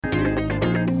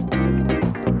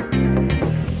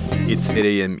It's 8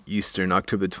 a.m. Eastern,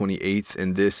 October 28th,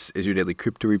 and this is your daily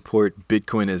crypto report.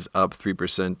 Bitcoin is up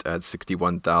 3% at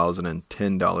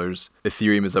 $61,010.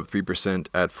 Ethereum is up 3%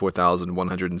 at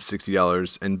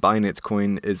 $4,160, and Binance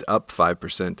Coin is up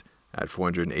 5% at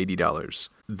 $480.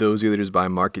 Those are leaders by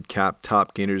market cap.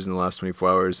 Top gainers in the last 24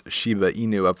 hours: Shiba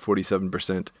Inu up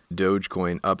 47%,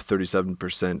 Dogecoin up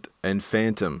 37%, and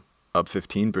Phantom up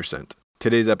 15%.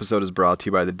 Today's episode is brought to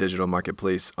you by the digital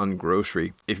marketplace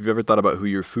Ungrocery. If you've ever thought about who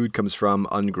your food comes from,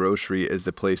 Ungrocery is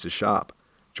the place to shop.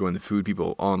 Join the food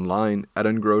people online at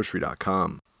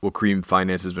ungrocery.com. Well, Cream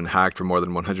Finance has been hacked for more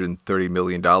than $130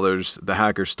 million. The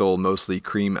hacker stole mostly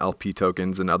Cream LP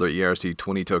tokens and other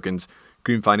ERC20 tokens.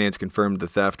 Cream Finance confirmed the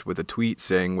theft with a tweet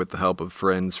saying, "With the help of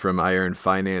friends from Iron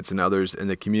Finance and others in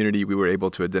the community, we were able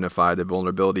to identify the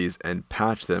vulnerabilities and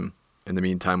patch them. In the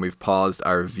meantime, we've paused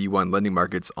our V1 lending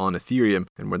markets on Ethereum,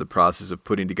 and we're in the process of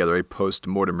putting together a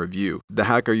post-mortem review." The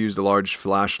hacker used a large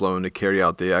flash loan to carry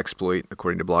out the exploit.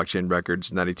 According to blockchain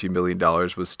records, $92 million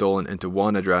was stolen into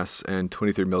one address and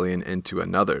 $23 million into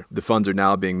another. The funds are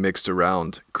now being mixed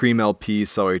around. Cream LP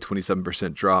saw a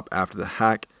 27% drop after the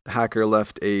hack. The hacker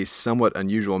left a somewhat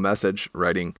unusual message,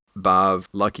 writing, "Bav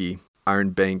lucky,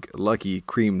 Iron Bank lucky,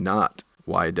 Cream not.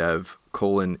 YDev,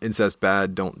 incest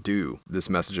bad, don't do." This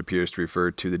message appears to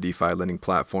refer to the DeFi lending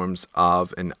platforms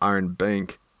of and Iron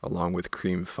Bank, along with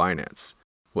Cream Finance.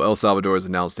 Well, El Salvador has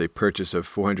announced a purchase of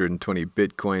 420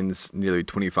 bitcoins, nearly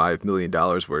 $25 million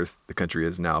worth. The country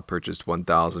has now purchased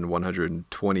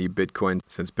 1,120 bitcoins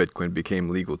since Bitcoin became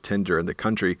legal tender in the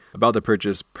country. About the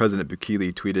purchase, President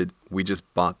Bukele tweeted, "We just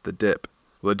bought the dip."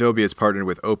 Well, Adobe has partnered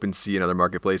with OpenSea and other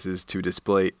marketplaces to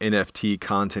display NFT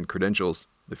content credentials.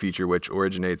 The feature, which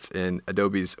originates in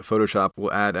Adobe's Photoshop,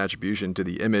 will add attribution to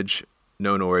the image.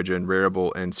 Known origin,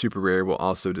 Rarible, and Super Rare will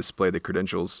also display the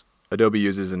credentials. Adobe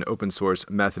uses an open-source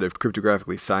method of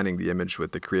cryptographically signing the image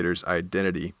with the creator's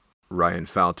identity. Ryan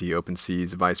Fouty,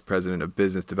 OpenSea's vice president of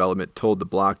business development, told The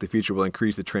Block the feature will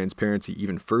increase the transparency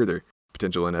even further.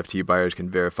 Potential NFT buyers can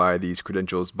verify these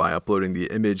credentials by uploading the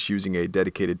image using a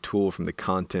dedicated tool from the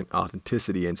Content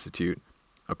Authenticity Institute,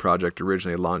 a project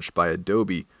originally launched by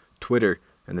Adobe, Twitter,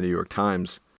 and the New York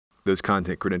Times. Those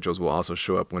content credentials will also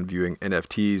show up when viewing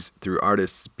NFTs through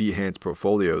artists' Behance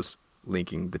portfolios,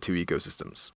 linking the two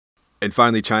ecosystems. And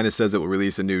finally, China says it will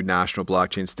release a new national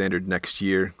blockchain standard next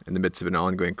year. In the midst of an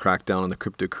ongoing crackdown on the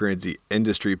cryptocurrency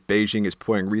industry, Beijing is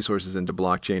pouring resources into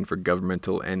blockchain for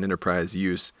governmental and enterprise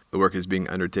use. The work is being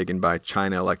undertaken by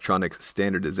China Electronics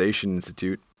Standardization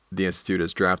Institute. The institute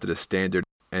has drafted a standard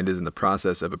and is in the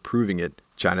process of approving it.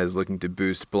 China is looking to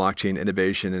boost blockchain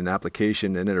innovation and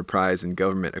application in enterprise and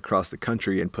government across the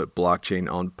country and put blockchain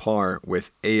on par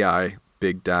with AI,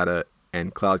 big data,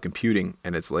 and cloud computing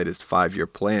in its latest 5-year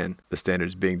plan. The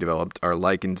standards being developed are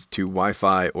likened to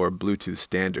Wi-Fi or Bluetooth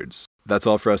standards. That's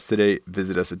all for us today.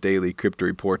 Visit us at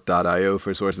dailycryptoreport.io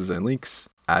for sources and links.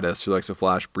 Add us for Alexa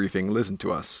Flash Briefing. Listen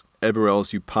to us everywhere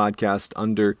else you podcast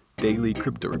under Daily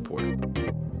Crypto Report.